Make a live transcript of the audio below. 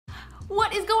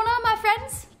What is going on, my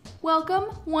friends?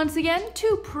 Welcome once again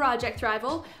to Project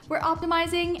Thrival, where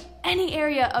optimizing any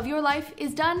area of your life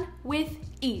is done with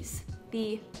ease,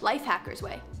 the life hacker's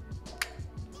way.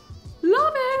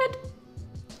 Love it!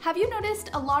 Have you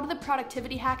noticed a lot of the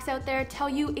productivity hacks out there tell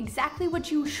you exactly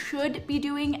what you should be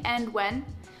doing and when?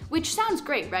 Which sounds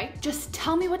great, right? Just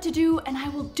tell me what to do and I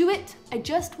will do it. I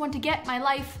just want to get my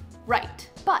life right.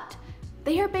 But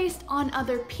they are based on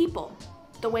other people,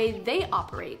 the way they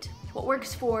operate, what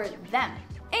works for them.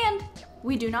 And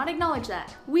we do not acknowledge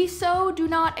that. We so do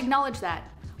not acknowledge that.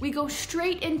 We go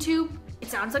straight into, it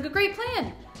sounds like a great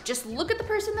plan. Just look at the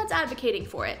person that's advocating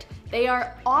for it. They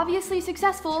are obviously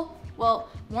successful. Well,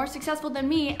 more successful than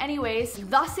me anyways.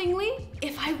 Thusingly,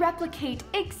 if I replicate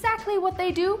exactly what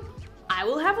they do, I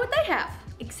will have what they have.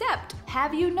 Except,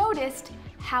 have you noticed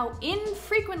how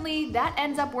infrequently that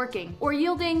ends up working or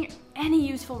yielding any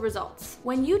useful results?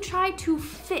 When you try to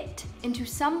fit into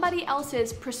somebody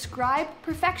else's prescribed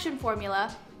perfection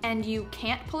formula and you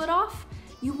can't pull it off,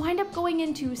 you wind up going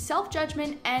into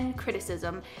self-judgment and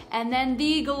criticism, and then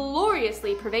the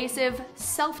gloriously pervasive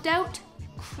self-doubt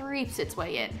creeps its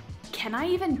way in. Can I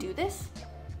even do this?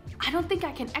 I don't think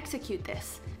I can execute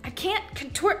this. I can't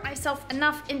contort myself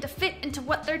enough to fit into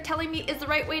what they're telling me is the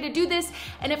right way to do this,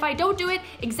 and if I don't do it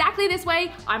exactly this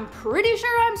way, I'm pretty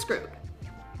sure I'm screwed.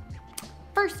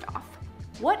 First off,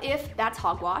 what if that's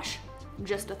hogwash?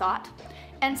 Just a thought.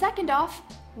 And second off,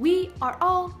 we are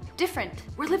all different.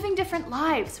 We're living different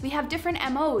lives. We have different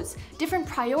MOs, different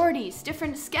priorities,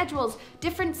 different schedules,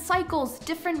 different cycles,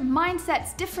 different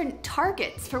mindsets, different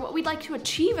targets for what we'd like to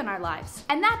achieve in our lives.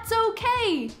 And that's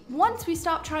okay. Once we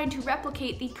stop trying to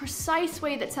replicate the precise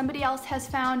way that somebody else has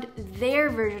found their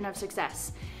version of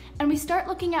success, and we start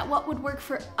looking at what would work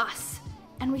for us,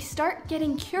 and we start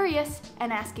getting curious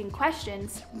and asking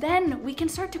questions, then we can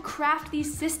start to craft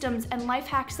these systems and life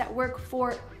hacks that work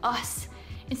for us,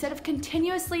 instead of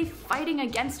continuously fighting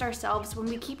against ourselves when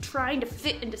we keep trying to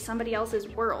fit into somebody else's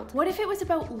world. What if it was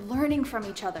about learning from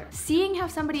each other, seeing how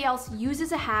somebody else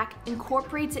uses a hack,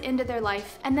 incorporates it into their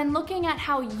life, and then looking at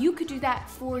how you could do that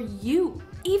for you?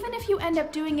 Even if you end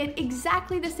up doing it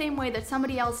exactly the same way that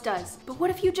somebody else does, but what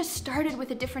if you just started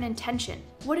with a different intention?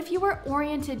 What if you were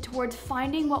oriented towards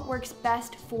finding what works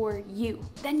best for you?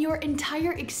 Then your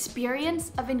entire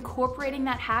experience of incorporating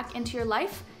that hack into your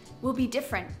life will be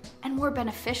different and more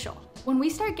beneficial. When we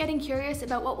start getting curious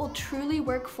about what will truly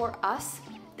work for us,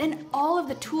 then all of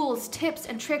the tools, tips,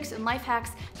 and tricks and life hacks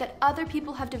that other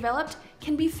people have developed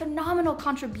can be phenomenal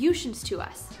contributions to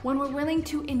us when we're willing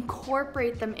to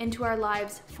incorporate them into our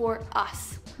lives for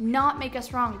us, not make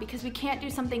us wrong because we can't do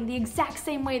something the exact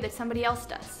same way that somebody else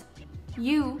does.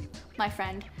 You, my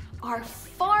friend, are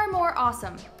far more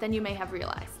awesome than you may have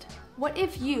realized. What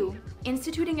if you,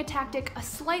 instituting a tactic a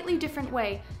slightly different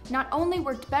way, not only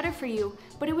worked better for you,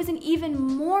 but it was an even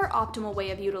more optimal way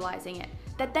of utilizing it,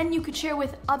 that then you could share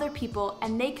with other people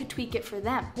and they could tweak it for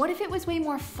them? What if it was way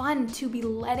more fun to be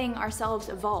letting ourselves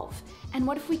evolve? And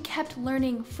what if we kept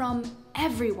learning from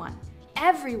everyone?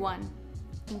 Everyone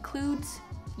includes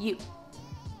you.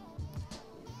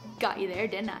 Got you there,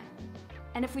 didn't I?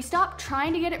 And if we stop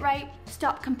trying to get it right,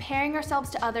 stop comparing ourselves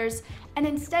to others, and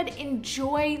instead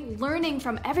enjoy learning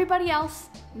from everybody else,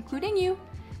 including you,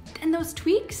 then those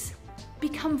tweaks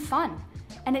become fun.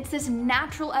 And it's this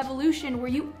natural evolution where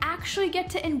you actually get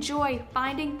to enjoy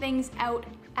finding things out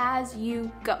as you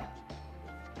go.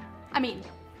 I mean,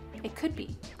 it could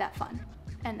be that fun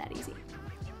and that easy,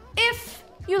 if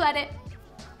you let it.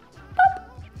 Boop.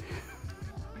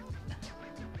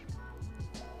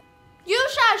 You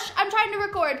shush, I'm trying to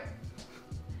record.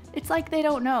 It's like they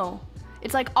don't know.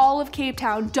 It's like all of Cape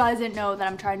Town doesn't know that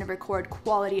I'm trying to record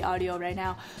quality audio right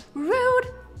now.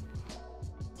 Rude.